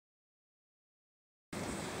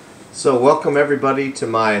So welcome everybody to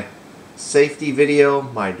my safety video,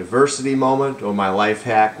 my diversity moment, or my life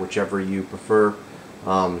hack, whichever you prefer.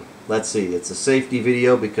 Let's see, it's a safety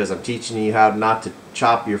video because I'm teaching you how not to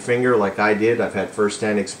chop your finger like I did. I've had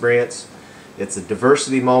first-hand experience. It's a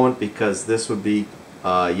diversity moment because this would be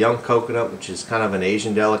young coconut, which is kind of an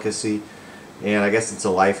Asian delicacy, and I guess it's a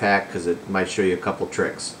life hack because it might show you a couple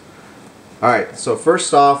tricks. Alright, so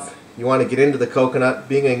first off, you want to get into the coconut.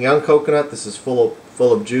 Being a young coconut, this is full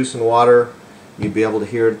of juice and water. You'd be able to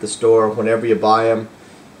hear it at the store whenever you buy them.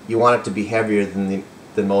 You want it to be heavier than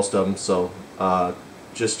most of them, so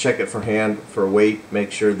just check it for weight.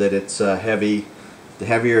 Make sure that it's heavy. The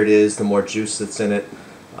heavier it is, the more juice that's in it.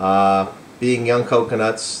 Being young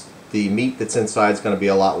coconuts, the meat that's inside is going to be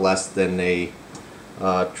a lot less than a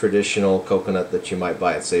traditional coconut that you might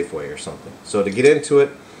buy at Safeway or something. So to get into it,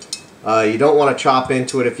 you don't want to chop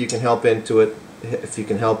into it if you can help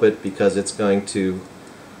it, because it's going to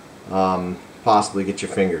possibly get your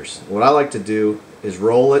fingers. What I like to do is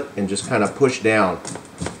roll it and just kind of push down.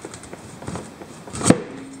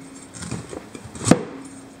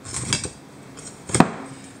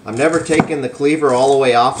 I'm never taking the cleaver all the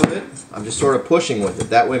way off of it. I'm just sort of pushing with it.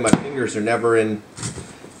 That way my fingers are never in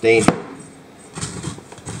danger.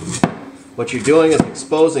 What you're doing is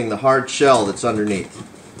exposing the hard shell that's underneath.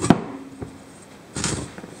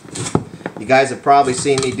 You guys have probably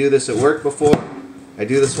seen me do this at work before. I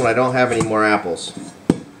do this when I don't have any more apples.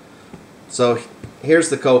 So here's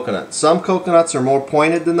the coconut. Some coconuts are more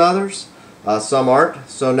pointed than others. Some aren't.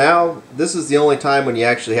 So now this is the only time when you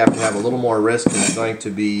actually have to have a little more risk, and you're going to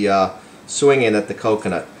be swinging at the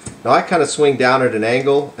coconut. Now I kind of swing down at an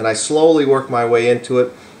angle and I slowly work my way into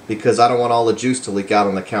it because I don't want all the juice to leak out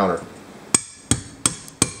on the counter.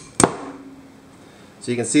 So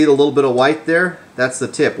you can see the little bit of white there. That's the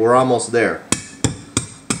tip. We're almost there.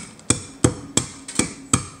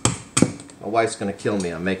 My wife's going to kill me.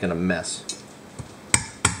 I'm making a mess.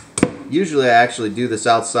 Usually I actually do this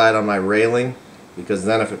outside on my railing, because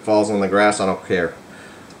then if it falls on the grass I don't care.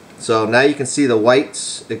 So now you can see the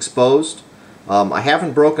whites exposed. I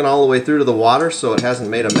haven't broken all the way through to the water, so it hasn't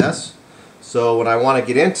made a mess. So when I want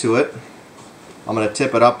to get into it, I'm going to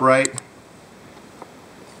tip it upright.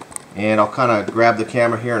 And I'll kind of grab the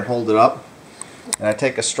camera here and hold it up. And I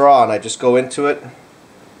take a straw and I just go into it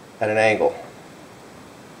at an angle.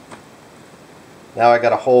 Now I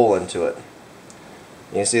got a hole into it.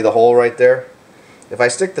 You see the hole right there? If I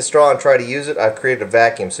stick the straw and try to use it, I've created a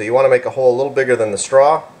vacuum. So you want to make a hole a little bigger than the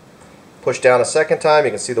straw. Push down a second time.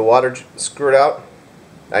 You can see the water squirt out.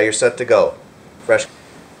 Now you're set to go. Fresh.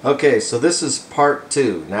 Okay, so this is part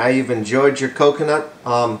 2. Now you've enjoyed your coconut.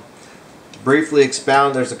 Briefly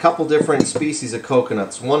expound, there's a couple different species of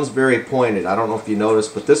coconuts. One's very pointed, I don't know if you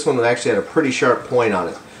noticed, but this one actually had a pretty sharp point on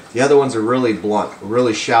it. The other ones are really blunt,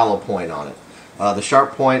 really shallow point on it. The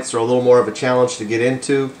sharp points are a little more of a challenge to get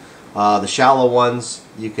into. The shallow ones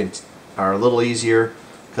are a little easier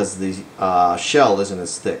because the shell isn't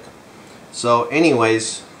as thick. So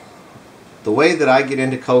anyways, the way that I get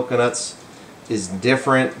into coconuts is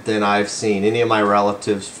different than I've seen any of my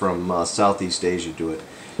relatives from Southeast Asia do it.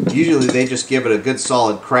 Usually they just give it a good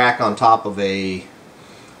solid crack on top of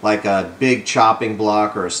like a big chopping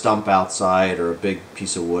block or a stump outside, or a big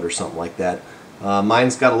piece of wood or something like that.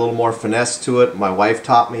 Mine's got a little more finesse to it. My wife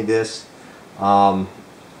taught me this, and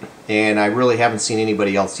I really haven't seen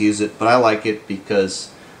anybody else use it, but I like it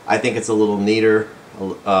because I think it's a little neater,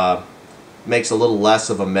 makes a little less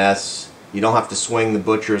of a mess. You don't have to swing the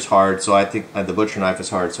butcher as hard, so I think the butcher knife is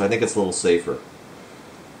hard, so I think it's a little safer.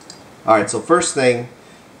 Alright, so first thing,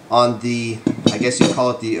 on the, I guess you call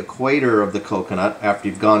it the equator of the coconut, after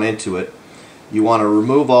you've gone into it, you want to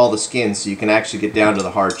remove all the skin so you can actually get down to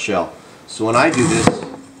the hard shell. So when I do this,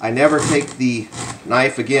 I never take the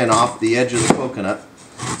knife again off the edge of the coconut.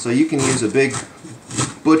 So you can use a big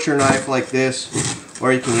butcher knife like this,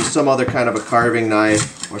 or you can use some other kind of a carving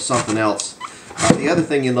knife or something else. The other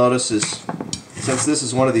thing you'll notice is, since this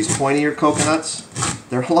is one of these pointier coconuts,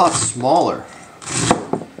 they're a lot smaller.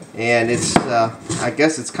 And it's, I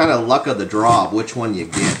guess it's kind of luck of the draw of which one you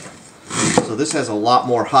get. So this has a lot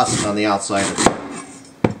more husk on the outside of it.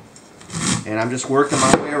 And I'm just working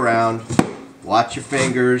my way around. Watch your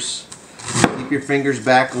fingers. Keep your fingers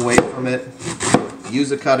back away from it.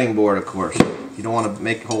 Use a cutting board, of course. You don't want to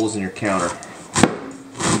make holes in your counter.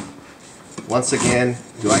 Once again,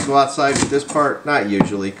 do I go outside with this part? Not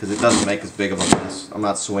usually, because it doesn't make as big of a mess. I'm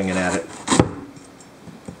not swinging at it.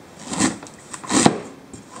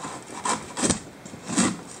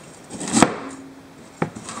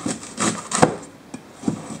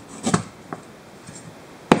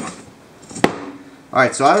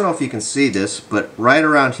 Alright, so I don't know if you can see this, but right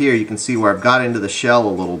around here you can see where I've got into the shell a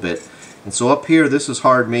little bit. And so up here, this is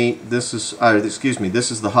hard meat, this is,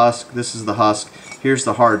 this is the husk, here's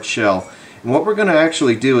the hard shell. And what we're going to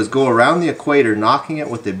actually do is go around the equator, knocking it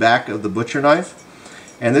with the back of the butcher knife.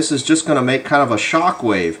 And this is just going to make kind of a shock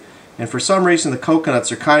wave. And for some reason the coconuts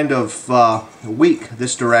are kind of weak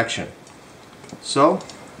this direction. So,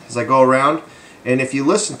 as I go around, and if you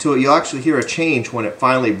listen to it, you'll actually hear a change when it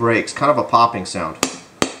finally breaks, kind of a popping sound.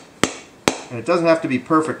 And it doesn't have to be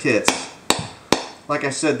perfect hits. Like I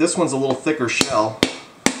said, this one's a little thicker shell.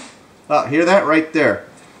 Hear that right there?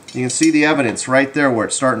 You can see the evidence right there where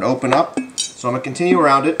it's starting to open up. So I'm going to continue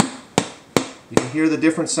around it. You can hear the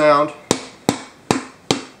different sound.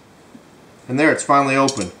 And there, it's finally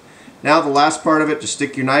open. Now the last part of it, just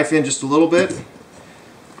stick your knife in just a little bit.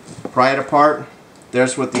 Pry it apart.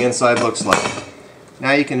 There's what the inside looks like.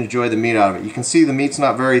 Now you can enjoy the meat out of it. You can see the meat's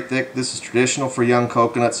not very thick. This is traditional for young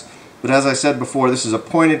coconuts. But as I said before, this is a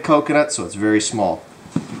pointed coconut, so it's very small.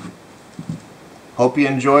 Hope you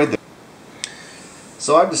enjoyed.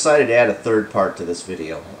 So I've decided to add a third part to this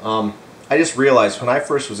video. I just realized when I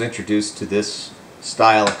first was introduced to this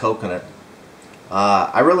style of coconut,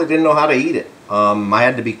 I really didn't know how to eat it. I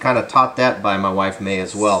had to be kind of taught that by my wife May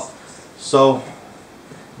as well. So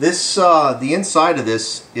this, the inside of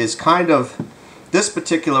this is kind of, this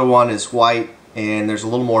particular one is white and there's a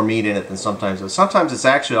little more meat in it than sometimes. But sometimes it's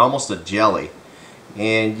actually almost a jelly,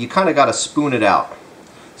 and you kind of got to spoon it out.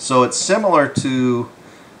 So it's similar to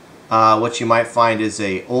what you might find is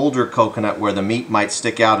a older coconut where the meat might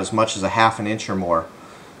stick out as much as a ½ an inch or more.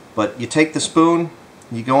 But you take the spoon,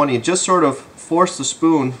 you go in, you just sort of force the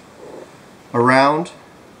spoon around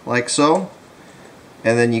like so,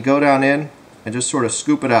 and then you go down in and just sort of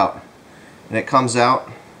scoop it out, and it comes out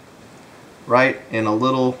right in a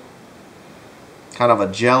little kind of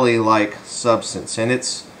a jelly-like substance, and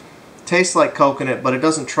it tastes like coconut, but it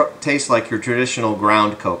doesn't taste like your traditional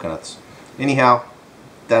ground coconuts. Anyhow,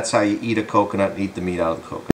 that's how you eat a coconut and eat the meat out of the coconut.